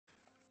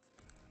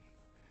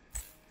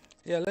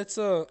Yeah, let's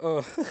I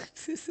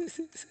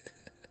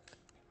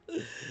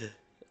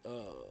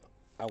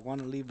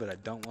want to leave, but I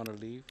don't want to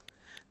leave.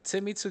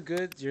 Timmy too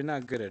good. You're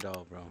not good at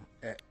all, bro.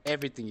 At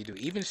everything you do,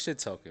 even shit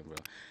talking, bro.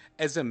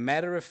 As a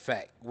matter of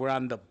fact, we're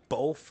on the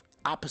both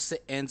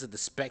opposite ends of the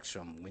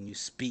spectrum when you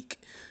speak.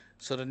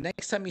 So the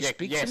next time you Yeah,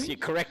 speak to yes, me, you're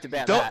correct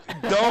about don't,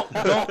 that. don't.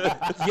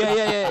 Yeah,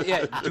 yeah, yeah,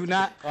 yeah. Do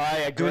not,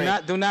 I do agree.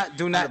 not, do not,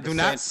 do not, do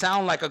not 100%.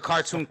 sound like a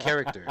cartoon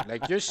character.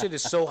 Like your shit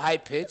is so high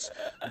pitched.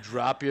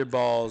 Drop your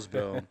balls,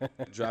 bro.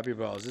 Drop your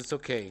balls. It's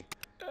okay.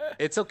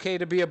 It's okay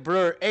to be a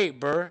brr. Hey,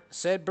 brr.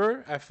 Said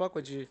brr. I fuck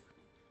with you.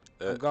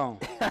 I'm gone.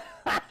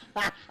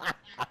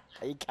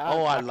 You Oh, can't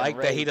I fucking like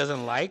that he read.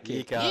 doesn't like You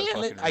it. can't Yeah,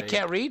 fucking I read.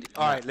 can't read.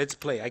 All No. right, let's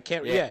play. I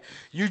can't. Yeah. Yeah,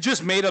 you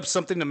just made up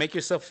something to make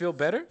yourself feel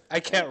better.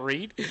 I can't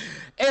read.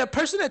 Hey, a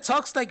person that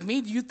talks like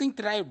me, do you think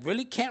that I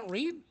really can't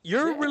read?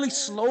 You're really Yeah.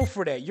 slow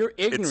for that. You're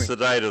It's ignorant.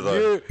 sedator though.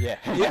 You're. Yeah.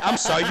 Yeah, I'm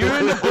sorry. You're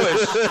in the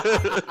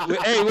bush.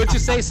 Hey, what you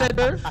say, said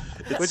bird?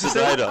 What It's you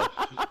say? sedator.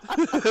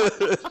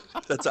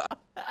 That's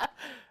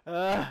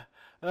Uh,